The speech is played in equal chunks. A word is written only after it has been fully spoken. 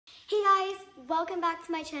Hey guys, welcome back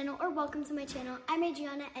to my channel, or welcome to my channel. I'm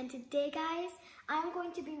Adriana, and today guys, I'm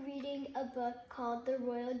going to be reading a book called The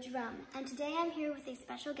Royal Drum. And today I'm here with a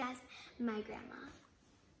special guest, my grandma.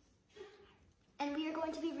 And we are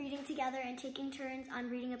going to be reading together and taking turns on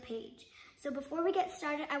reading a page. So before we get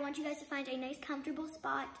started, I want you guys to find a nice comfortable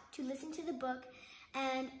spot to listen to the book.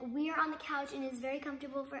 And we are on the couch and it's very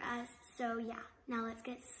comfortable for us. So yeah, now let's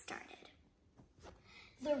get started.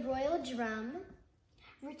 The Royal Drum,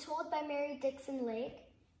 retold by Mary Dixon Lake,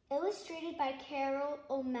 illustrated by Carol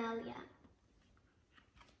O'Malley.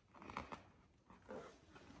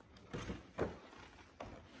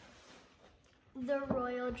 The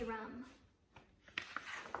Royal Drum.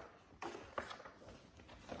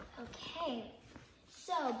 Okay,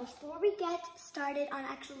 so before we get started on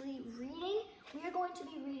actually reading, we are going to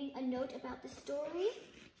be reading a note about the story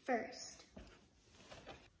first.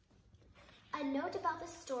 A note about the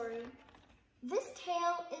story. This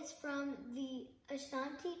tale is from the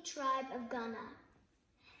Ashanti tribe of Ghana.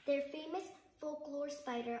 Their famous folklore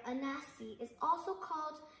spider, Anansi, is also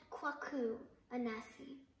called Kwaku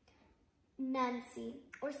Anansi, Nancy,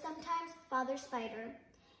 or sometimes Father Spider.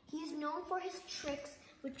 He is known for his tricks,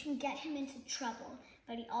 which can get him into trouble,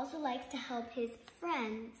 but he also likes to help his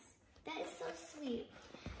friends. That is so sweet.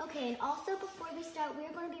 Okay, and also before we start,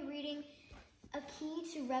 we're going to be reading a key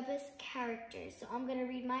to Reba's characters. So I'm going to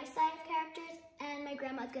read my side of characters and my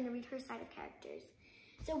grandma is going to read her side of characters.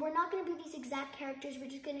 So we're not going to be these exact characters, we're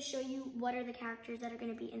just going to show you what are the characters that are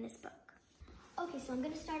going to be in this book. Okay, so I'm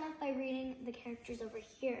going to start off by reading the characters over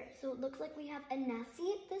here. So it looks like we have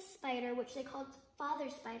Anansi, the spider, which they called Father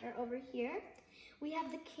Spider over here. We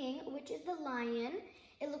have the king, which is the lion.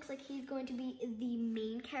 It looks like he's going to be the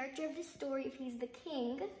main character of the story if he's the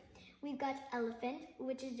king. We've got elephant,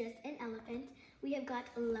 which is just an elephant. We have got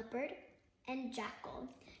leopard and jackal.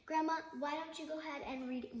 Grandma, why don't you go ahead and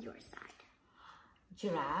read your side?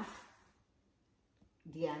 Giraffe,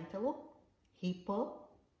 the antelope, hippo,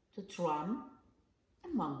 the drum,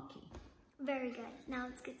 and monkey. Very good. Now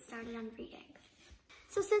let's get started on reading.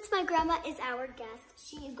 So since my grandma is our guest,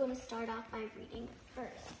 she is going to start off by reading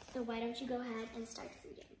first. So why don't you go ahead and start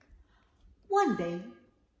reading? One day,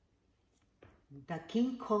 the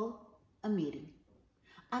king called a meeting.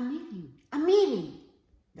 A meeting.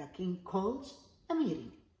 The king calls a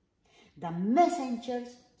meeting. The messengers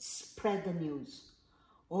spread the news.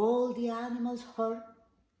 All the animals heard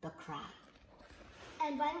the cry.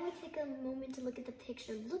 And why don't we take a moment to look at the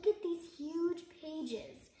picture? Look at these huge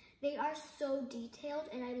pages. They are so detailed,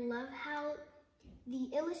 and I love how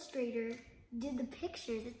the illustrator did the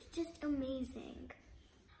pictures. It's just amazing.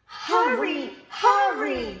 Hurry,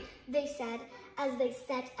 hurry, they said as they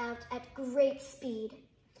set out at great speed.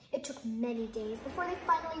 It took many days before they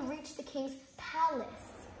finally reached the king's palace.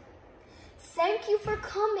 Thank you for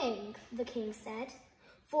coming, the king said,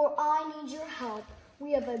 for I need your help.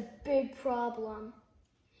 We have a big problem.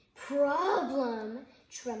 Problem,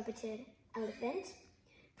 trumpeted elephant.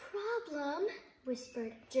 Problem,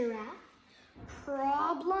 whispered giraffe.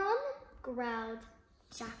 Problem, growled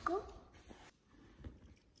jackal.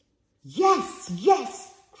 Yes,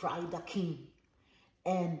 yes, cried the king.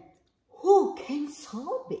 And who can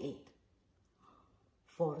solve it?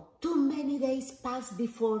 For too many days pass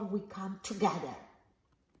before we come together.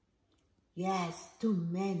 Yes, too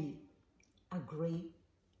many, agreed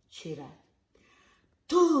giraffe.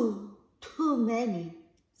 Too many,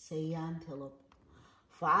 say antelope.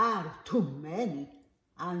 Far too many,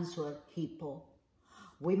 answered hippo.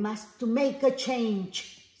 We must make a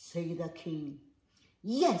change, say the king.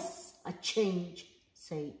 Yes, a change,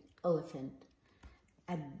 say elephant.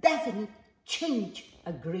 A definite change,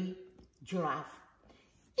 agreed giraffe.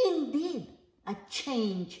 Indeed, a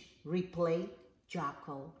change, replied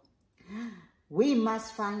jackal. We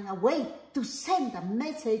must find a way to send a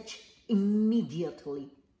message immediately,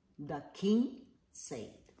 the king said.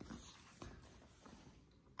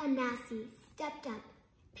 Anansi stepped up.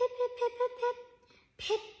 Pip, pip, pip, pip, pip.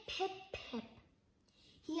 Pip, pip, pip.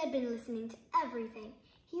 He had been listening to everything.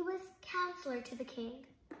 He was counselor to the king.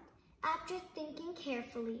 After thinking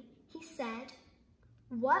carefully, he said,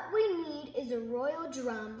 "What we need is a royal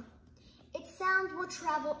drum. Its sound will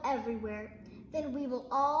travel everywhere. Then we will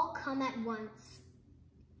all come at once."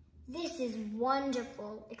 "This is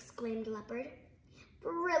wonderful," exclaimed leopard.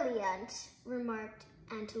 "Brilliant," remarked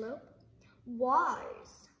antelope.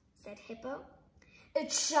 "Wise," said hippo.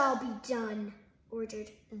 "It shall be done," ordered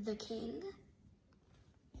the king.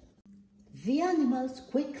 The animals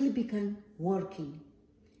quickly began working.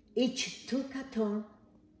 Each took a turn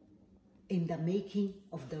in the making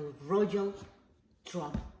of the royal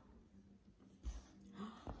drum.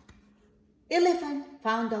 Elephant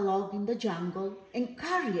found a log in the jungle and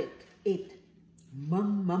carried it.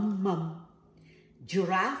 Mum, mum, mum.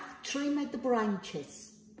 Giraffe trimmed the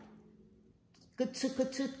branches. Kutsu,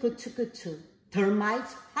 kutsu, kutsu, kutsu.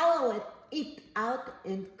 Termites hollowed it out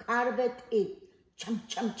and carved it. Chum,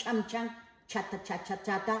 chum, chum, chum. Chata, chata,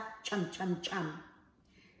 chata. Chum, chum, chum.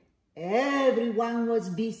 Everyone was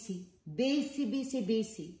busy. Busy, busy,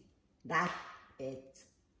 busy. That's it.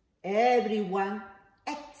 Everyone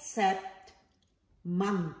except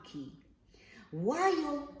Monkey.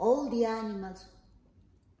 While all the animals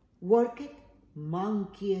worked,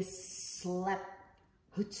 Monkey slept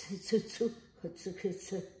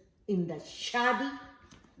in the shady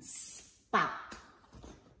spot.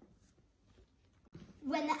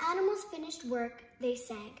 When the animals finished work, they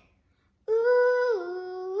sang,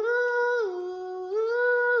 "Ooh, ooh,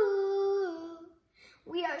 ooh,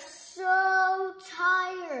 we are so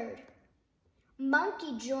tired."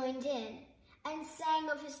 Monkey joined in and sang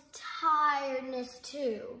of his tiredness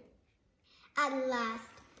too. At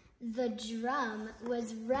last, the drum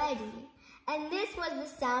was ready, and this was the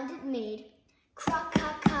sound it made.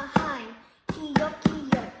 Crack-a-ca-hi,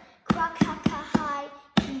 kee-yo-kee-yo, crack-a-ca-hi,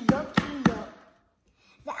 kee-yo-kee-yo.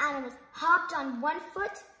 The animals hopped on one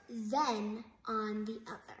foot, then on the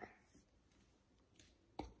other.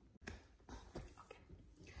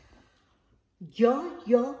 Yo,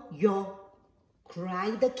 yo, yo,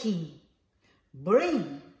 cried the king.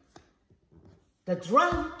 Bring the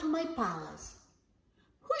drum to my palace.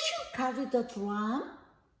 Who should carry the drum?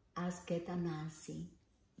 Asked Anansi.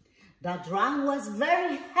 The drum was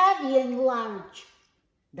very heavy and large.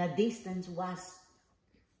 The distance was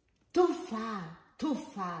too far, too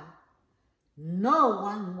far. No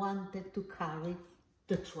one wanted to carry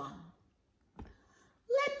the drum.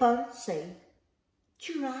 Leopard said,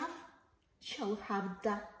 Giraffe shall have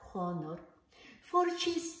the honor, for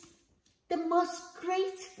she's the most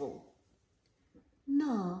graceful.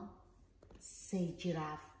 No, said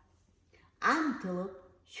Giraffe. Antelope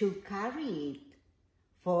should carry it,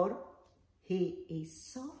 for he is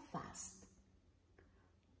so fast.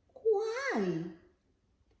 Why?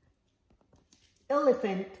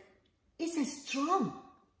 Elephant is strong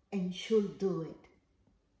and should do it,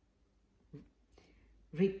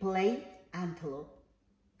 replied Antelope.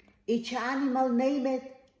 Each animal named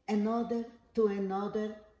another to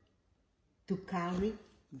carry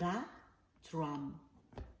the drum.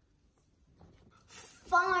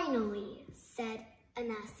 Finally, said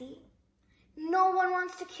Anansi, no one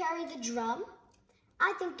wants to carry the drum.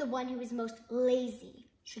 I think the one who is most lazy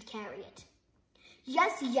should carry it.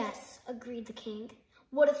 Yes, yes, agreed the king.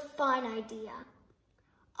 What a fine idea.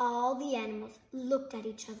 All the animals looked at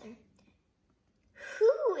each other.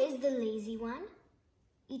 Who is the lazy one?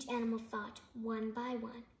 Each animal thought one by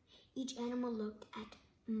one. Each animal looked at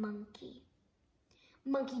Monkey.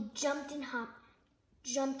 Monkey jumped and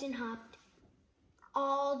hopped.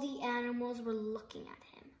 All the animals were looking at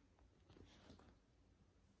him.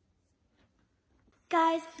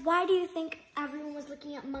 Guys, why do you think everyone was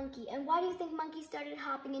looking at Monkey? And why do you think Monkey started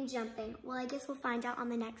hopping and jumping? Well, I guess we'll find out on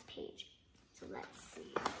the next page. So let's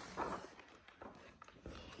see.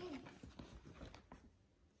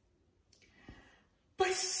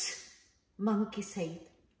 But Monkey said,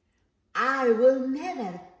 I will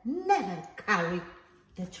never carry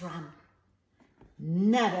the drum.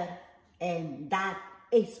 Never, and that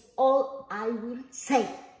is all I will say.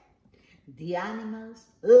 The animals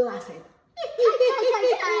laughed.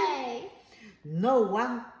 No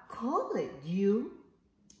one called you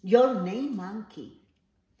your name, Monkey,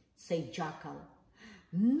 said Jackal.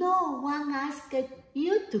 No one asked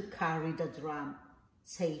you to carry the drum,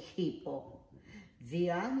 said Hippo. The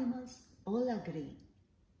animals all agreed.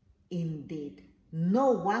 Indeed,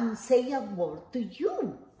 no one said a word to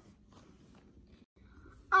you.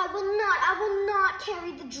 I will not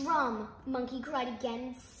carry the drum, Monkey cried again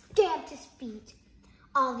and stamped his feet.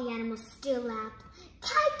 All the animals still laughed.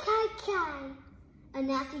 Kai, kai, kai.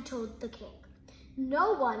 Anansi told the king.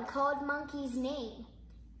 No one called Monkey's name.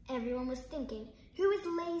 Everyone was thinking, who is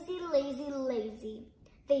lazy, lazy, lazy?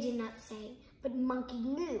 They did not say, but Monkey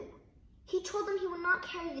knew. He told them he would not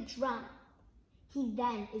carry the drum. He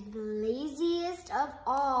then is the laziest of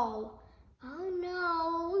all. Oh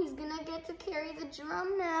no, he's gonna get to carry the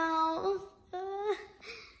drum now.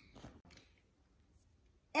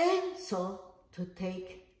 And so, to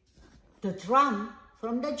take the drum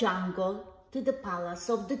from the jungle to the palace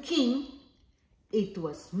of the king, it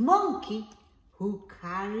was Monkey who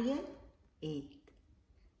carried it.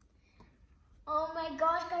 Oh my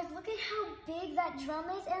gosh, guys, look at how big that drum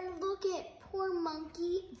is, and look at poor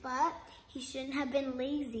Monkey, but he shouldn't have been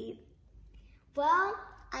lazy. Well,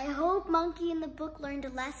 I hope Monkey in the book learned a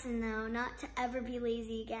lesson though, not to ever be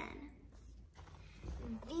lazy again.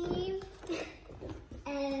 The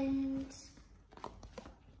end.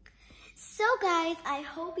 So guys, I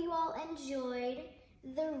hope you all enjoyed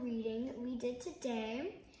the reading we did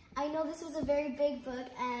today. I know this was a very big book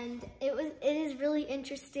and it is really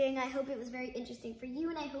interesting. I hope it was very interesting for you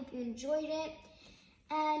and I hope you enjoyed it.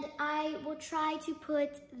 And I will try to put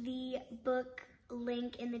the book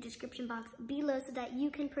link in the description box below so that you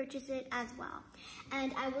can purchase it as well.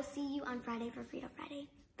 And I will see you on Friday for Frito Friday.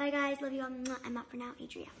 Bye guys, love you all. I'm out for now.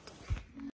 Adria out.